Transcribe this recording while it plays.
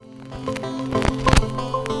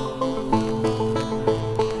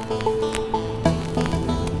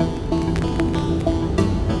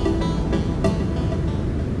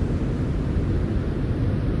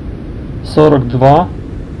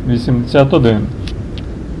4281.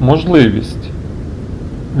 Можливість.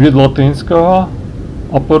 Від латинського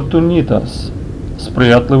opportunitas –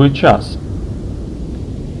 сприятливий час.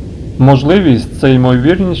 Можливість – це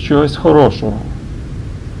ймовірність чогось хорошого.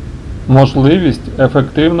 Можливість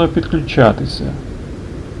ефективно підключатися.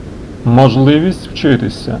 Можливість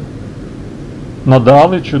вчитися.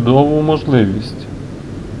 Надали чудову можливість.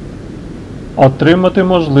 Отримати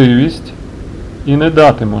можливість і не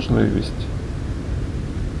дати можливість.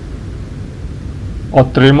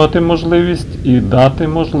 Отримати можливість і дати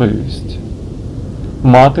можливість.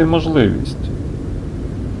 Мати можливість.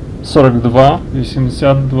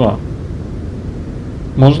 4282.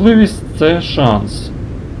 Можливість – це шанс.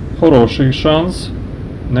 Хороший шанс,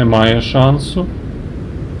 немає шансу,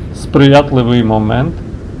 сприятливий момент,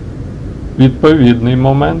 відповідний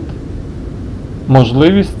момент.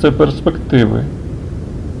 Можливість – це перспективи,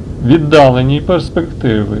 віддалені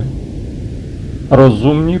перспективи,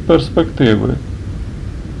 розумні перспективи,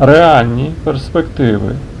 реальні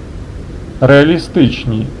перспективи,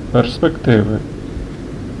 реалістичні перспективи.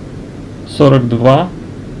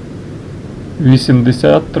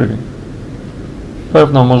 4283.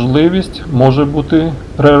 Певна можливість може бути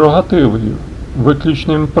прерогативою,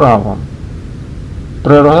 виключним правом.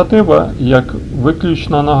 Прерогатива як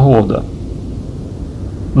виключна нагода.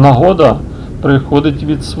 Нагода приходить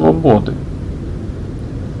від свободи.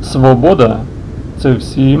 Свобода – це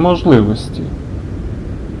всі можливості.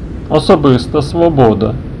 Особиста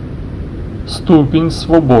свобода. Ступінь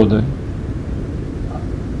свободи.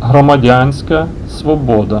 Громадянська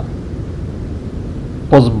свобода.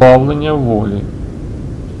 Позбавлення волі.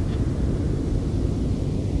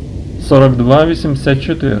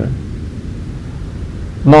 4284.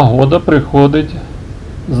 Нагода приходить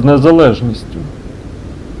з незалежністю.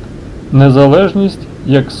 Незалежність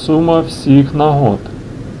як сума всіх нагод.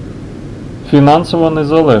 Фінансова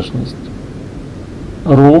незалежність.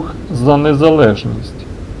 Рух за незалежність.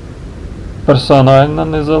 Персональна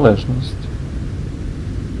незалежність.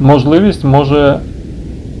 Можливість може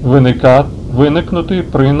виникнути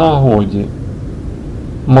при нагоді.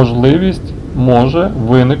 Можливість може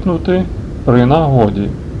виникнути при нагоді.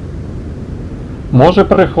 Може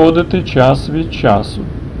приходити час від часу.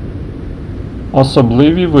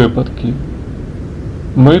 Особливі випадки.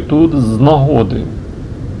 Ми тут з нагоди.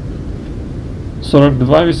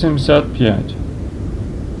 4285.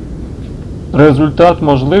 Результат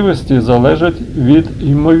можливості залежить від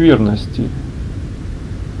ймовірності.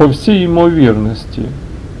 По всій ймовірності.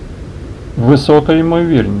 Висока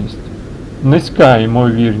ймовірність. Низька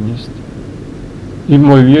ймовірність.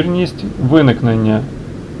 Ймовірність виникнення.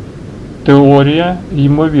 Теорія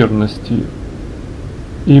ймовірності.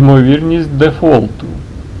 Ймовірність дефолту.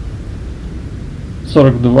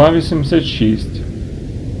 4286.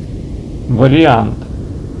 Варіант.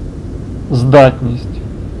 Здатність.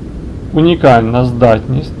 Унікальна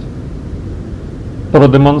здатність.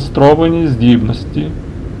 Продемонстровані здібності.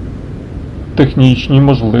 Технічні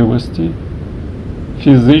можливості.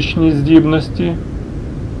 Фізичні здібності.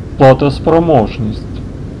 Платоспроможність.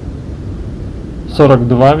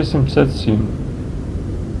 4287.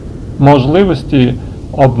 Можливості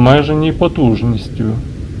обмежені потужністю.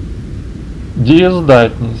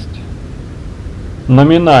 Дієздатність.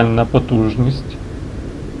 Номінальна потужність.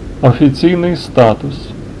 Офіційний статус.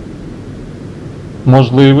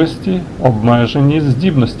 Можливості обмежені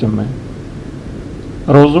здібностями.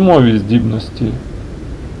 Розумові здібності.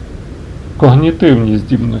 Когнітивні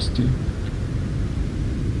здібності.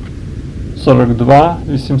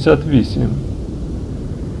 4288.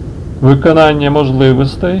 Виконання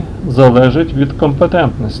можливостей залежить від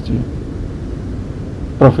компетентності.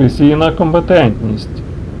 Професійна компетентність.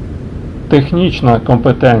 Технічна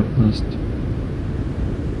компетентність.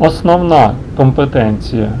 Основна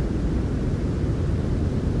компетенція.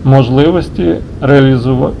 Можливості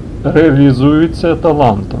реалізуються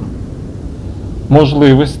талантом.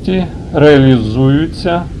 Можливості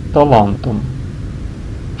реалізуються талантом.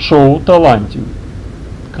 Шоу талантів.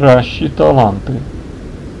 Кращі таланти.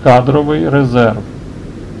 Кадровий резерв.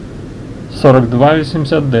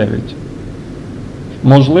 4289.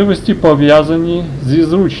 Можливості пов'язані зі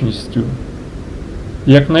зручністю.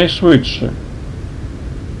 Якнайшвидше.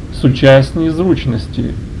 Сучасні зручності.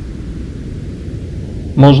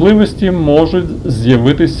 Можливості можуть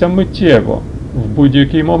з'явитися миттєво, в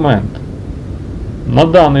будь-який момент. На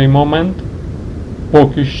даний момент,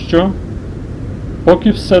 поки що,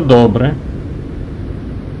 поки все добре.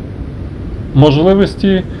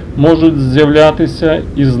 Можливості можуть з'являтися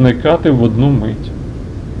і зникати в одну мить.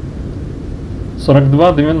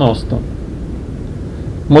 4290.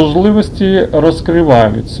 Можливості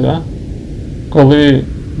розкриваються, коли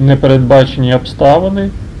непередбачені обставини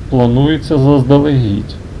плануються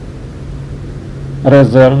заздалегідь.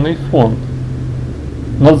 Резервний фонд.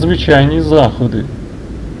 Надзвичайні заходи.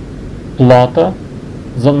 Плата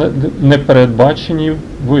за непередбачені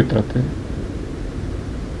витрати.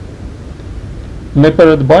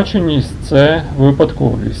 Непередбаченість – це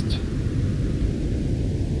випадковість.